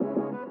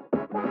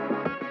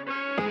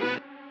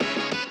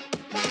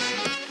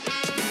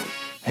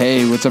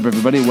Hey, what's up,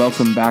 everybody?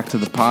 Welcome back to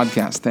the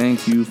podcast.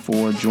 Thank you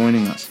for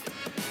joining us.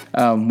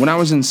 When I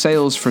was in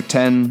sales for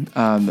 10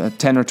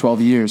 or 12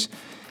 years,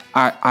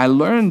 I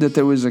learned that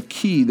there was a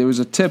key, there was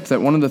a tip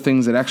that one of the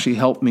things that actually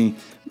helped me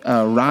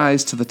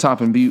rise to the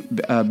top and be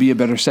a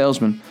better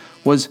salesman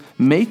was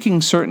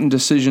making certain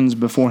decisions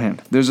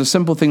beforehand. There's a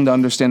simple thing to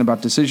understand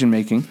about decision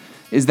making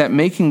is that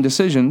making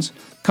decisions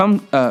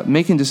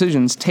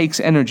takes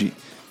energy.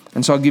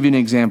 And so I'll give you an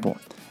example.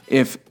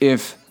 If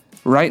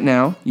right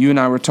now you and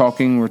I we're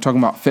talking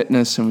about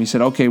fitness, and we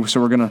said, okay,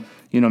 so we're gonna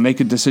make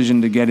a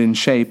decision to get in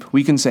shape.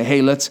 We can say,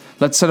 hey, let's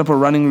set up a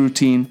running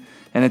routine,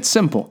 and it's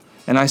simple.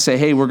 And I say,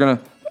 hey, we're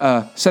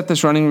gonna set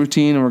this running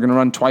routine, and we're gonna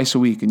run twice a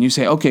week. And you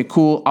say, okay,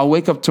 cool. I'll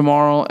wake up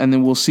tomorrow, and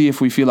then we'll see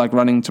if we feel like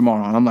running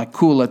tomorrow. And I'm like,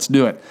 cool, let's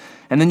do it.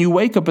 And then you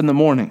wake up in the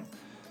morning,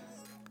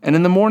 and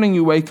in the morning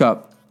you wake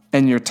up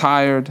and you're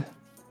tired.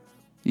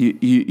 You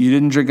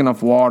didn't drink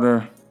enough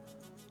water.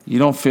 You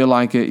don't feel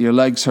like it. Your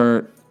legs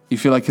hurt. You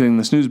feel like hitting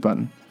the snooze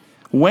button.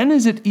 When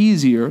is it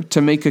easier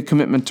to make a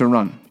commitment to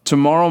run?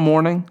 Tomorrow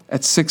morning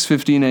at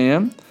 6:15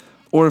 a.m.?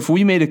 Or if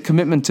we made a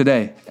commitment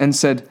today and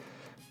said,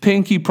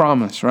 pinky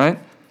promise, right?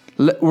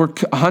 We're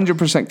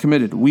 100%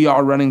 committed. We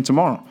are running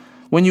tomorrow.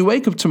 When you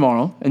wake up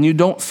tomorrow and you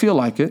don't feel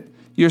like it,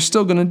 you're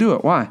still going to do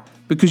it. Why?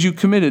 Because you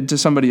committed to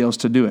somebody else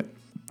to do it.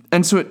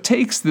 And so it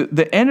takes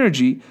the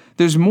energy.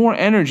 There's more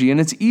energy, and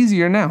it's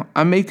easier now.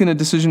 I'm making a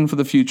decision for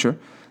the future.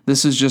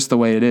 This is just the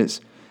way it is.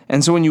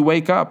 And so when you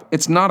wake up,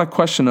 it's not a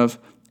question of,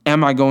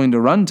 am I going to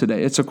run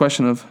today? It's a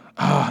question of,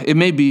 it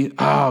may be,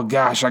 I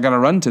got to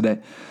run today.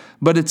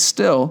 But it's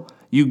still,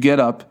 you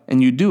get up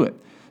and you do it.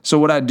 So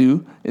what I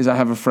do is I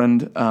have a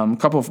friend,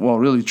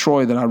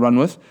 Troy that I run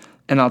with,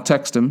 and I'll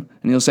text him,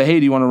 and he'll say, hey,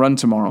 do you want to run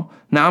tomorrow?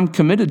 Now I'm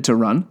committed to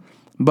run,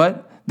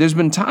 but there's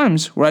been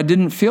times where I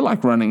didn't feel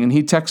like running, and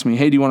he texts me,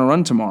 hey, do you want to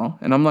run tomorrow?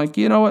 And I'm like,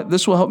 you know what?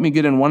 This will help me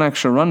get in one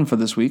extra run for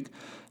this week.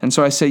 And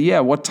so I say,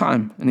 yeah, what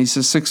time? And he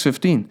says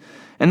 6:15.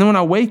 And then when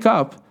I wake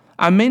up,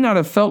 I may not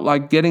have felt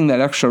like getting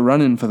that extra run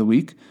in for the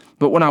week,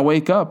 but when I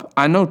wake up,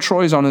 I know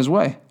Troy's on his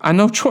way. I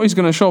know Troy's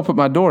going to show up at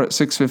my door at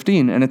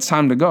 6:15, and it's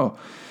time to go.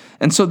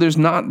 And so there's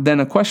not then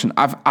a question.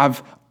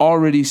 I've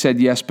already said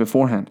yes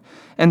beforehand.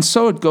 And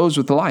so it goes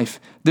with life.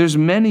 There's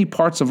many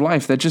parts of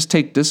life that just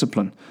take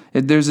discipline.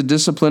 There's a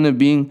discipline of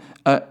being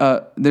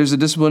a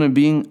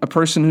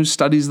person who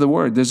studies the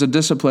word. There's a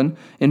discipline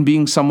in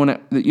being someone,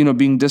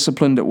 being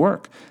disciplined at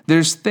work.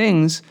 There's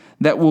things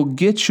that will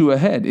get you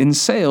ahead. In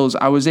sales,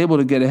 I was able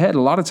to get ahead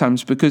a lot of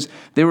times because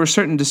there were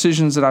certain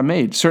decisions that I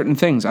made, certain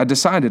things. I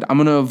decided I'm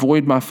going to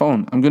avoid my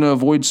phone. I'm going to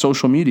avoid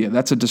social media.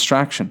 That's a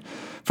distraction.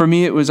 For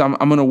me, it was I'm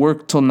going to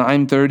work till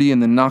 9:30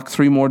 and then knock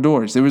 3 more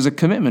doors. There was a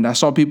commitment. I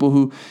saw people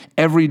who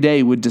every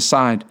day would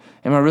decide,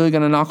 am I really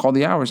going to knock all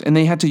the hours? And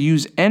they had to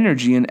use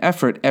energy and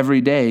effort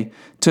every day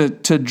to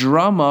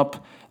drum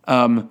up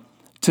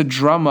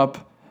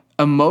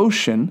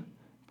emotion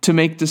to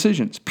make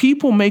decisions.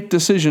 People make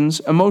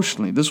decisions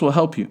emotionally. This will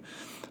help you.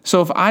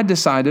 So if I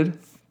decided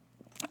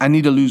I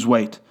need to lose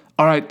weight,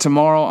 all right,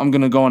 tomorrow I'm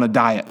going to go on a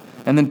diet.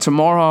 And then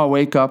tomorrow I'll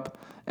wake up.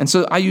 And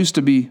so I used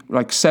to be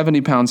like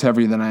 70 pounds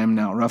heavier than I am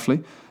now,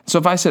 roughly. So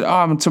if I said,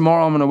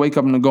 tomorrow I'm going to wake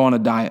up and go on a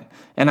diet.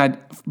 And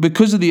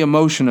because of the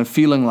emotion of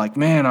feeling like,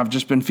 man, I've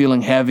just been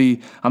feeling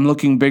heavy. I'm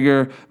looking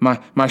bigger.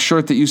 My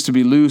shirt that used to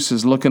be loose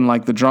is looking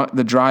like the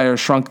dryer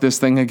shrunk this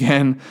thing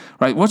again,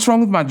 right? What's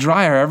wrong with my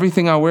dryer?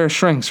 Everything I wear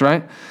shrinks,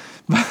 right?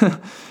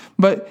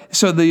 But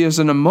so there's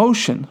an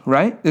emotion,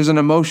 right? There's an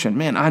emotion.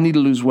 Man, I need to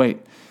lose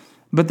weight.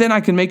 But then I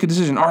can make a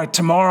decision. All right,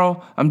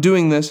 tomorrow I'm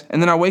doing this.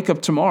 And then I wake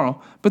up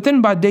tomorrow. But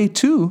then by day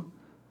 2,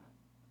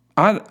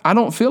 I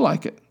don't feel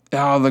like it.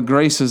 Oh, the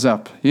grace is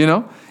up,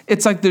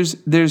 It's like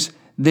there's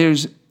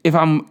if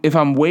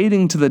I'm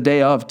waiting to the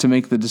day of to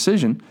make the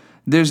decision,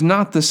 there's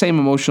not the same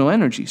emotional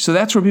energy. So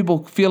that's where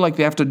people feel like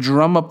they have to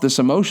drum up this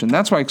emotion.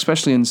 That's why,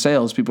 especially in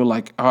sales, people are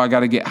like, I got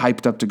to get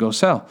hyped up to go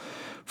sell.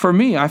 For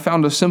me, I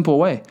found a simple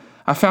way.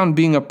 I found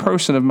being a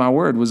person of my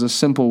word was a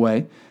simple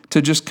way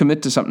to just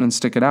commit to something and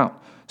stick it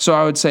out. So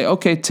I would say,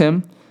 okay,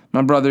 Tim,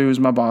 my brother who's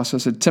my boss, I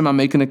said, Tim, I'm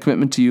making a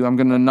commitment to you. I'm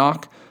going to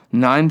knock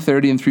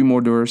 9:30 and 3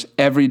 more doors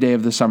every day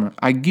of the summer.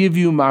 I give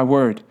you my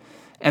word.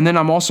 And then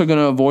I'm also going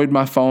to avoid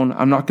my phone.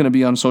 I'm not going to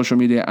be on social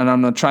media, and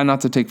I'm going to try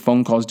not to take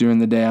phone calls during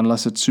the day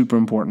unless it's super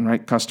important,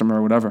 right? Customer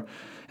or whatever.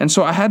 And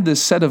so I had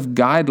this set of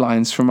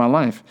guidelines for my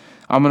life.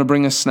 I'm going to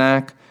bring a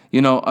snack.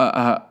 I'm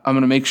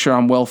going to make sure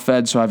I'm well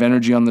fed so I have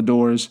energy on the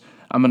doors.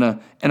 And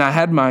I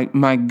had my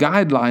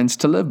guidelines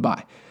to live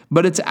by.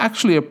 But it's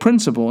actually a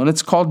principle, and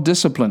it's called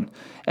discipline.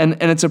 And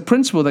it's a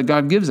principle that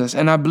God gives us.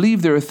 And I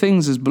believe there are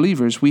things as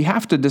believers we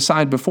have to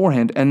decide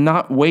beforehand and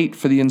not wait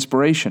for the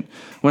inspiration.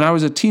 When I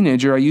was a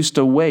teenager, I used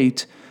to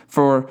wait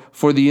for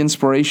the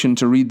inspiration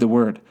to read the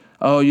word.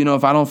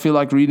 If I don't feel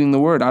like reading the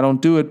word, I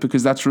don't do it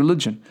because that's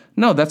religion.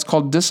 No, that's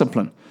called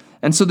discipline.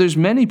 And so there's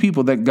many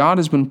people that God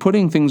has been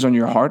putting things on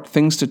your heart,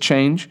 things to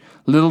change,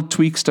 little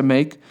tweaks to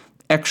make,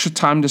 extra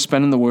time to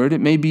spend in the word.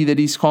 It may be that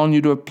he's calling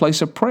you to a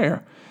place of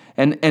prayer.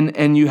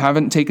 and you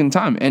haven't taken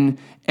time. And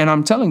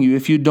I'm telling you,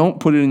 if you don't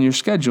put it in your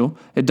schedule,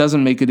 it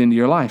doesn't make it into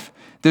your life.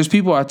 There's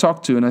people I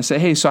talk to and I say,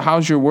 hey, so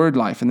how's your word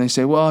life? And they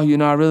say, well,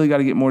 I really got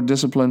to get more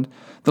disciplined.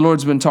 The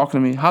Lord's been talking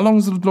to me. How long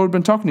has the Lord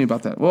been talking to you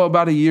about that? Well,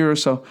 about a year or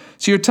so.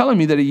 So you're telling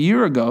me that a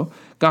year ago,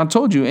 God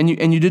told you, and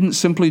you didn't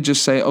simply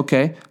just say,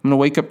 okay, I'm going to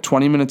wake up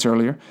 20 minutes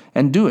earlier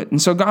and do it.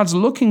 And so God's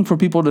looking for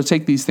people to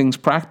take these things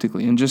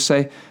practically and just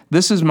say,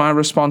 this is my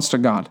response to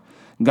God.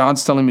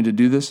 God's telling me to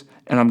do this,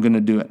 and I'm going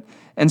to do it.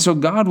 And so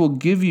God will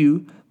give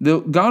you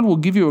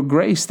a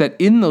grace that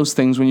in those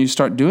things, when you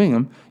start doing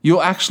them,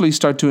 you'll actually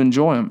start to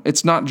enjoy them.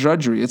 It's not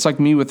drudgery. It's like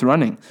me with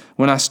running.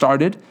 When I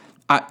started,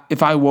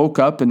 if I woke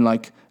up and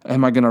like,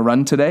 am I going to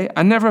run today?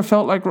 I never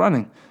felt like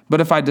running.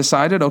 But if I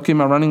decided, okay,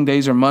 my running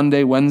days are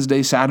Monday,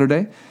 Wednesday,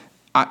 Saturday,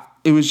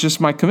 it was just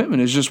my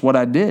commitment. It's just what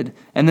I did.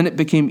 And then it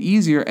became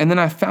easier. And then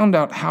I found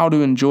out how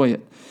to enjoy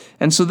it.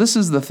 And so this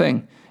is the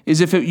thing,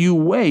 is if you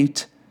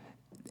wait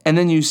and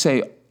then you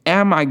say,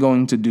 am I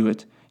going to do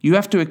it? You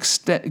have to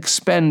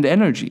expend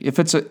energy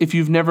if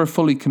you've never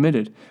fully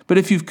committed. But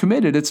if you've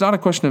committed, it's not a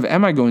question of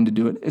am I going to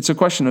do it? It's a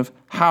question of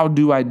how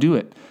do I do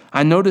it?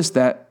 I noticed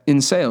that in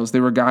sales,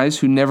 there were guys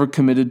who never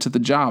committed to the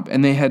job,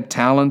 and they had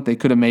talent, they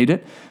could have made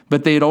it,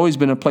 but they had always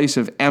been a place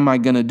of am I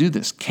going to do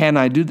this? Can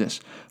I do this?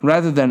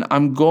 Rather than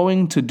I'm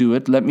going to do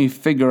it, let me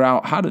figure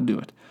out how to do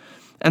it.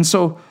 And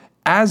so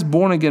as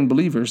born-again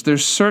believers,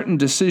 there's certain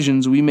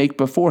decisions we make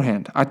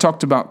beforehand. I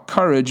talked about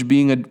courage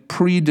being a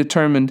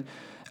predetermined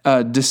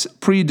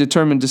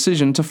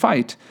decision to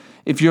fight.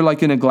 If you're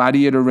like in a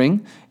gladiator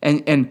ring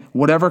and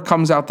whatever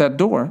comes out that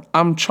door,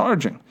 I'm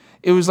charging.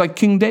 It was like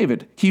King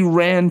David. He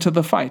ran to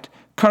the fight.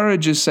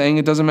 Courage is saying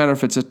it doesn't matter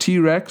if it's a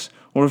T-Rex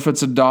or if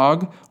it's a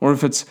dog or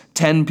if it's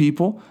 10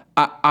 people.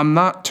 I'm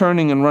not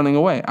turning and running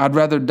away. I'd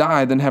rather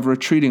die than have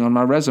retreating on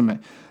my resume.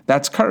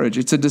 That's courage.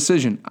 It's a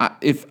decision.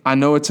 If I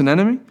know it's an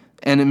enemy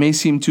and it may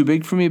seem too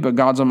big for me, but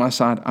God's on my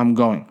side, I'm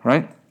going,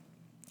 right?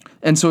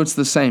 And so it's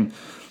the same.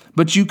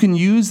 But you can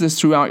use this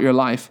throughout your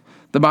life.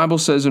 The Bible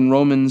says in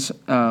Romans,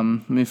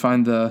 let me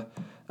find the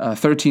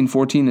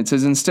 13:14, it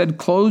says, instead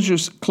clothe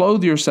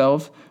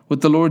yourself with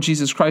the Lord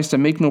Jesus Christ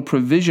and make no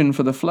provision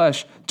for the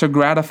flesh to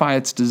gratify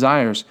its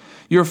desires.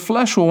 Your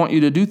flesh will want you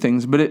to do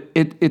things, but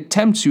it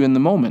tempts you in the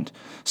moment.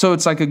 So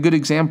it's like a good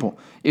example.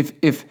 If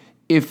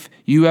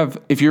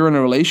you're in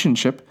a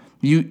relationship,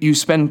 you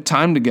spend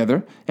time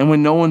together, and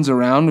when no one's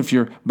around, if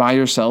you're by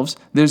yourselves,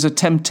 there's a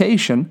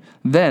temptation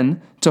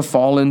then to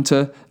fall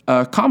into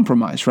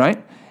compromise,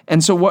 right?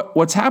 And so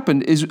what's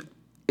happened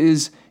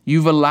is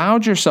you've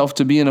allowed yourself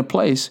to be in a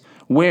place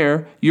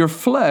where your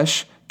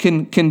flesh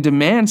can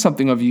demand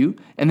something of you,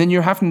 and then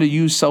you're having to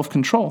use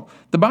self-control.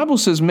 The Bible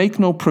says make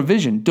no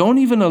provision. Don't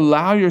even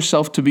allow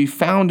yourself to be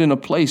found in a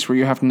place where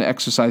you're having to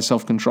exercise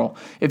self-control.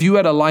 If you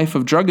had a life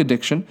of drug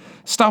addiction,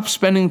 stop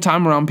spending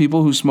time around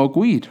people who smoke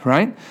weed,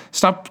 right?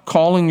 Stop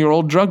calling your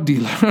old drug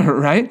dealer,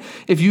 right?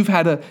 If you've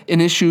had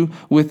an issue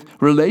with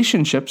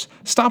relationships,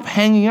 stop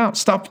hanging out.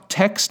 Stop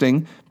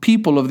texting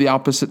people of the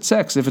opposite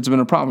sex if it's been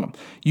a problem.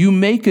 You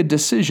make a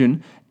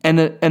decision and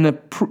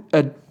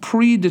a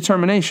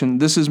predetermination.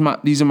 These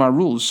are my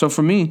rules. So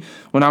for me,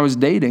 when I was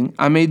dating,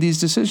 I made these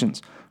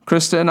decisions.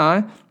 Krista and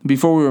I,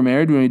 before we were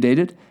married, when we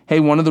dated, hey,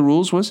 one of the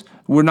rules was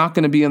we're not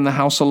going to be in the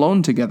house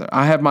alone together.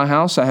 I had my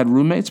house, I had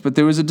roommates, but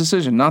there was a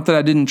decision. Not that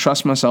I didn't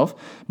trust myself,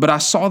 but I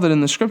saw that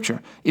in the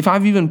scripture. If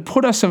I've even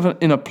put us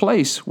in a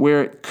place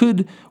where it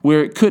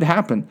could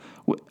happen,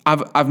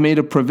 I've made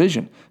a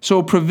provision. So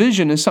a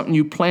provision is something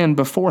you plan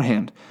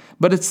beforehand.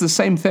 But it's the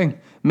same thing.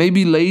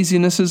 Maybe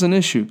laziness is an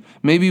issue.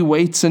 Maybe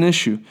weight's an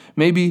issue.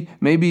 Maybe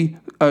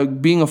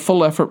being a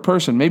full effort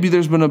person. Maybe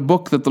there's been a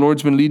book that the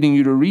Lord's been leading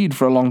you to read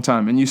for a long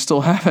time and you still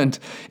haven't.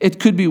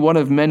 It could be one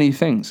of many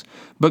things.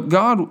 But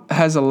God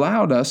has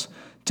allowed us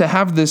to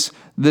have this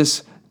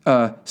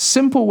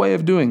simple way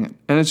of doing it.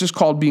 And it's just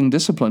called being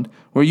disciplined,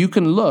 where you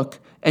can look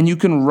and you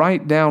can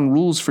write down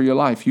rules for your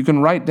life. You can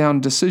write down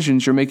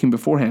decisions you're making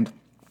beforehand.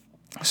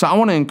 So I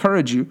want to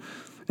encourage you,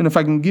 and if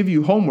I can give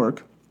you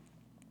homework,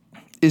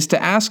 is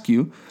to ask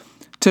you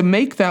to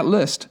make that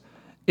list,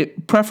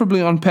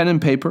 preferably on pen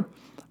and paper,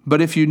 but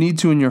if you need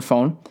to in your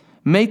phone,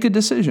 make a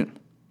decision.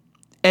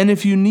 And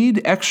if you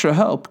need extra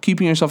help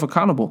keeping yourself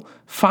accountable,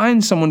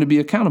 find someone to be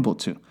accountable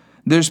to.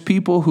 There's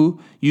people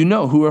who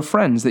are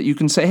friends that you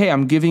can say, hey,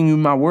 I'm giving you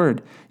my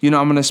word. I'm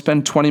going to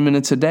spend 20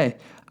 minutes a day.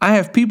 I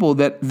have people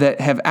that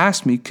have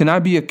asked me, can I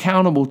be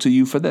accountable to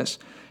you for this?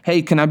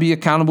 Hey, can I be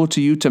accountable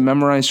to you to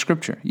memorize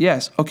scripture?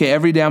 Yes. Okay,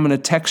 every day I'm going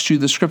to text you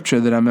the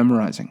scripture that I'm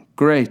memorizing.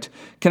 Great.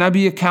 Can I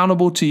be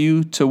accountable to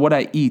you to what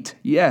I eat?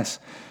 Yes.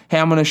 Hey,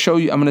 I'm going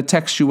to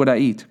text you what I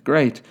eat.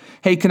 Great.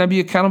 Hey, can I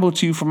be accountable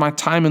to you for my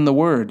time in the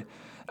Word?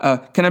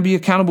 Can I be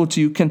accountable to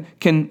you?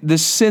 Can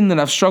this sin that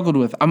I've struggled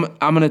with, I'm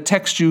going to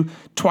text you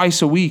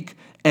twice a week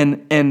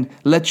and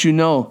let you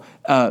know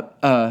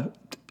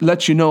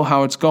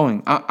how it's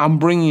going. I'm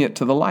bringing it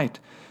to the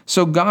light.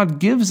 So God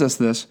gives us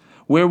this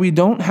where we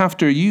don't have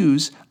to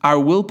use our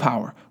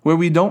willpower, where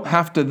we don't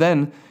have to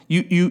then,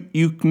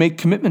 you make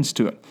commitments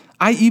to it.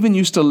 I even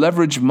used to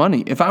leverage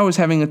money. If I was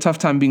having a tough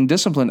time being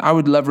disciplined, I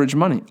would leverage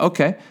money.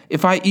 Okay,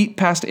 if I eat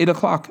past 8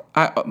 o'clock,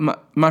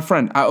 my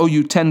friend, I owe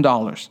you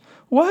 $10.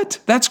 What?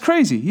 That's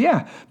crazy.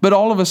 Yeah. But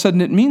all of a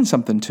sudden it means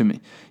something to me.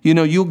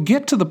 You'll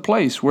get to the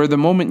place where the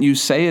moment you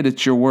say it,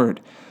 it's your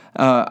word.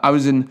 I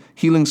was in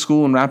healing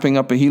school and wrapping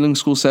up a healing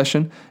school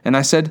session. And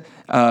I said,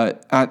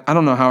 I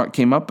don't know how it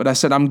came up, but I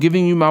said, I'm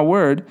giving you my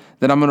word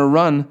that I'm going to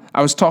run.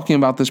 I was talking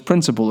about this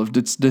principle of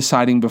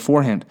deciding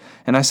beforehand.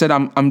 And I said,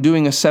 I'm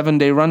doing a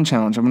 7-day run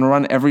challenge. I'm going to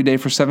run every day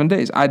for 7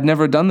 days. I'd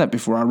never done that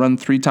before. I run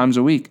 3 times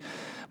a week.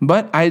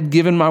 But I had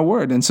given my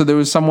word. And so there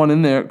was someone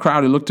in the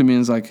crowd who looked at me and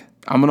was like,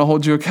 I'm going to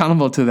hold you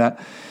accountable to that.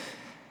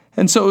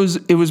 And so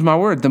it was my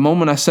word. The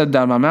moment I said it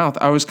out of my mouth,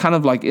 I was kind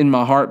of like in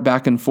my heart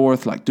back and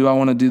forth, like, do I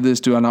want to do this?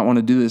 Do I not want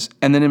to do this?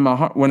 And then in my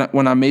heart,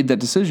 when I made that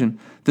decision,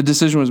 the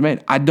decision was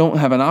made. I don't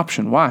have an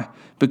option. Why?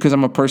 Because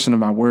I'm a person of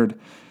my word.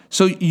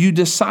 So you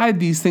decide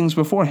these things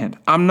beforehand.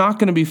 I'm not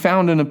going to be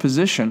found in a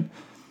position.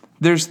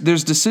 There's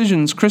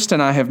decisions Krista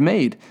and I have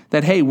made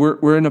that, hey,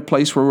 we're in a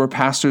place where we're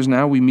pastors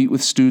now. We meet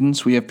with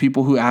students. We have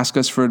people who ask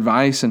us for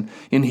advice and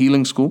in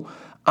healing school.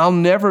 I'll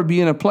never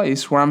be in a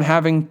place where I'm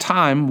having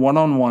time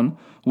one-on-one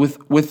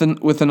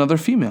with another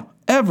female,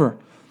 ever.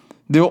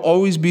 There'll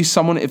always be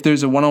someone, if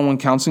there's a one-on-one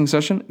counseling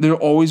session, there'll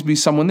always be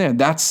someone there.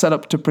 That's set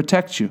up to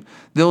protect you.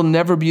 There'll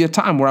never be a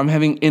time where I'm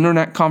having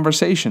internet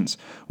conversations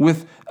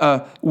with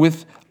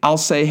I'll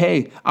say,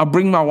 hey, I'll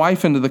bring my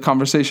wife into the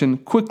conversation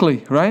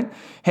quickly, right?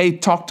 Hey,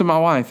 talk to my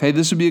wife. Hey,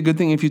 this would be a good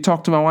thing if you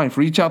talk to my wife.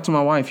 Reach out to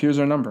my wife. Here's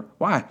her number.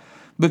 Why?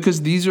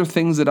 Because these are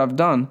things that I've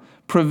done,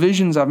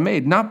 provisions I've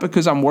made, not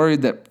because I'm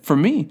worried that for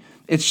me,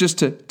 it's just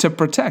to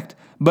protect,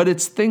 but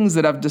it's things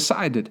that I've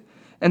decided.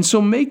 And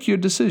so make your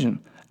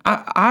decision.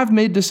 I've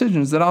made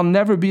decisions that I'll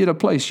never be at a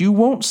place. You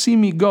won't see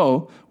me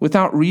go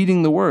without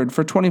reading the word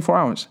for 24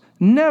 hours.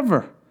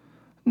 Never.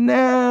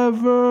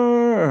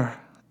 Never.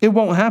 It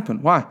won't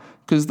happen. Why?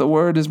 Because the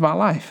word is my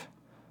life.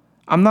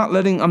 I'm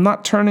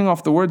not turning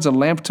off the word's a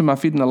lamp to my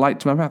feet and a light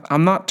to my path.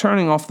 I'm not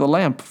turning off the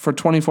lamp for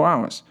 24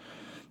 hours.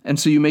 And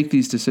so you make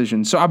these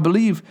decisions. So I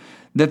believe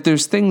that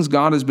there's things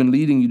God has been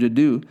leading you to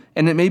do,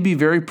 and it may be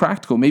very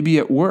practical, maybe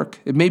at work.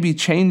 It may be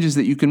changes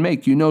that you can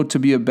make, to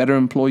be a better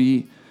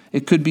employee.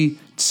 It could be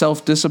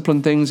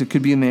self-discipline things. It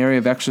could be in the area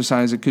of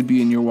exercise. It could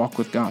be in your walk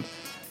with God.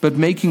 But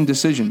making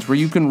decisions where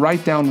you can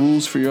write down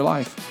rules for your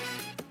life.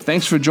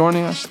 Thanks for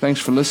joining us. Thanks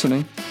for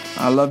listening.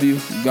 I love you.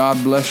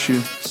 God bless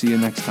you. See you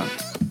next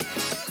time.